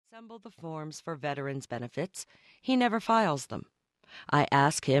assemble the forms for veterans' benefits, he never files them. I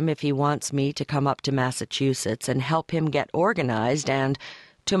ask him if he wants me to come up to Massachusetts and help him get organized, and,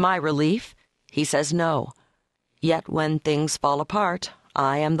 to my relief, he says no. Yet when things fall apart,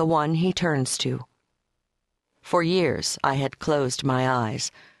 I am the one he turns to. For years I had closed my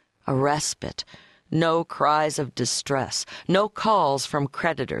eyes. A respite. No cries of distress. No calls from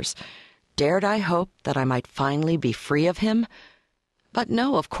creditors. Dared I hope that I might finally be free of him? But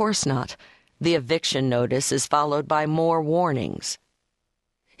no, of course not. The eviction notice is followed by more warnings.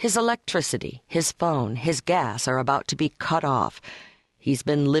 His electricity, his phone, his gas are about to be cut off. He's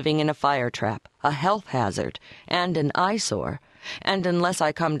been living in a fire trap, a health hazard, and an eyesore. And unless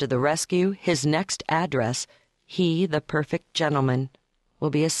I come to the rescue, his next address, he, the perfect gentleman, will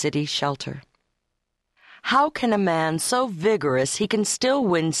be a city shelter. How can a man so vigorous he can still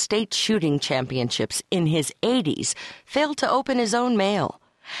win state shooting championships in his 80s fail to open his own mail?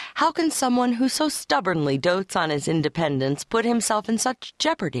 How can someone who so stubbornly dotes on his independence put himself in such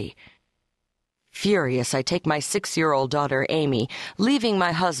jeopardy? Furious, I take my 6-year-old daughter, Amy, leaving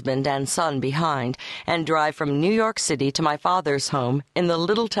my husband and son behind, and drive from New York City to my father's home in the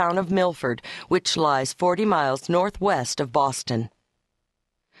little town of Milford, which lies 40 miles northwest of Boston.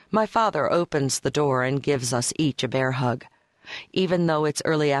 My father opens the door and gives us each a bear hug. Even though it's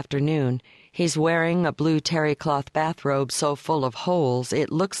early afternoon, he's wearing a blue terry cloth bathrobe so full of holes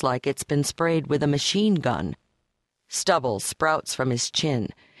it looks like it's been sprayed with a machine gun. Stubble sprouts from his chin.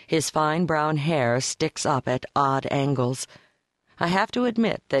 His fine brown hair sticks up at odd angles. I have to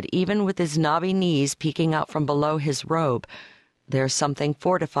admit that even with his knobby knees peeking out from below his robe, there's something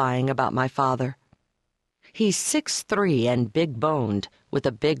fortifying about my father. He's 6'3" and big-boned, with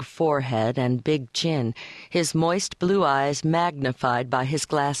a big forehead and big chin, his moist blue eyes magnified by his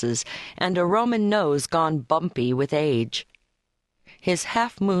glasses, and a Roman nose gone bumpy with age. His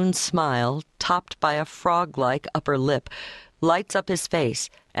half-moon smile, topped by a frog-like upper lip, lights up his face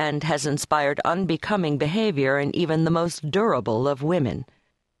and has inspired unbecoming behavior in even the most durable of women.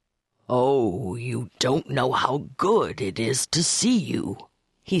 "Oh, you don't know how good it is to see you,"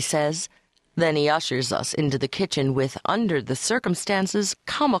 he says. Then he ushers us into the kitchen with, under the circumstances,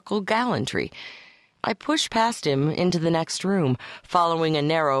 comical gallantry. I push past him into the next room, following a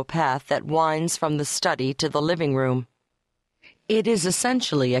narrow path that winds from the study to the living room. It is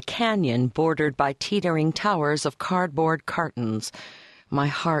essentially a canyon bordered by teetering towers of cardboard cartons. My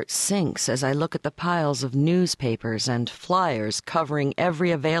heart sinks as I look at the piles of newspapers and flyers covering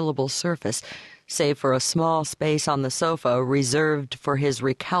every available surface, save for a small space on the sofa reserved for his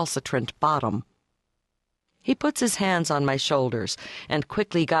recalcitrant bottom. He puts his hands on my shoulders and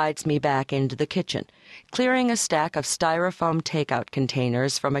quickly guides me back into the kitchen, clearing a stack of styrofoam takeout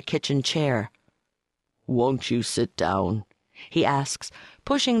containers from a kitchen chair. "Won't you sit down?" he asks,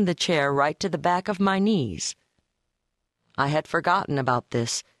 pushing the chair right to the back of my knees. I had forgotten about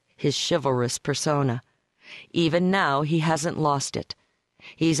this, his chivalrous persona. Even now he hasn't lost it.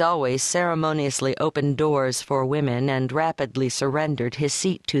 He's always ceremoniously opened doors for women and rapidly surrendered his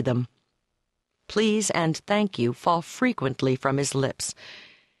seat to them. Please and thank you fall frequently from his lips.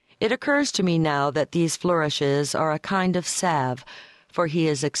 It occurs to me now that these flourishes are a kind of salve, for he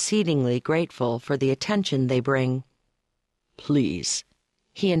is exceedingly grateful for the attention they bring. "Please,"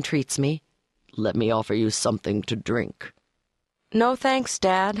 he entreats me, "let me offer you something to drink." "No thanks,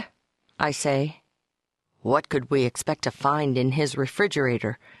 Dad," I say. What could we expect to find in his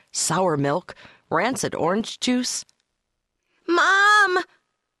refrigerator? Sour milk? Rancid orange juice? "Mom!"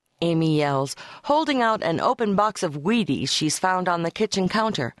 Amy yells, holding out an open box of Wheaties she's found on the kitchen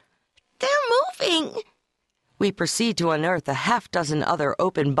counter. "They're moving!" We proceed to unearth a half-dozen other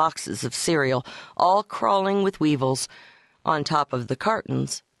open boxes of cereal, all crawling with weevils. On top of the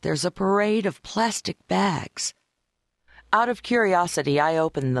cartons, there's a parade of plastic bags. Out of curiosity, I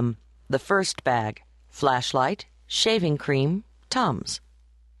open them. The first bag, flashlight, shaving cream, Tums.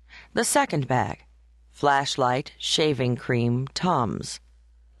 The second bag, flashlight, shaving cream, Tums.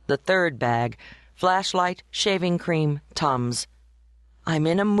 The third bag, flashlight, shaving cream, Tums. I'm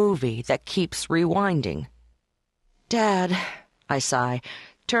in a movie that keeps rewinding. "Dad," I sigh,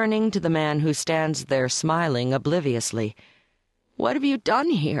 turning to the man who stands there smiling obliviously. "What have you done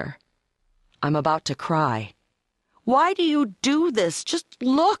here?" I'm about to cry. "Why do you do this? Just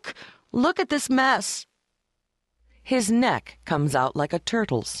look! Look at this mess!" His neck comes out like a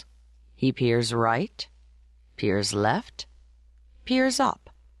turtle's. He peers right, peers left, peers up.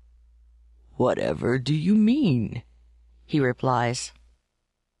 "Whatever do you mean?" he replies.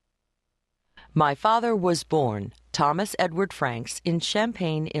 My father was born, Thomas Edward Franks, in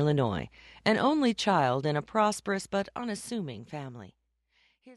Champaign, Illinois, an only child in a prosperous but unassuming family.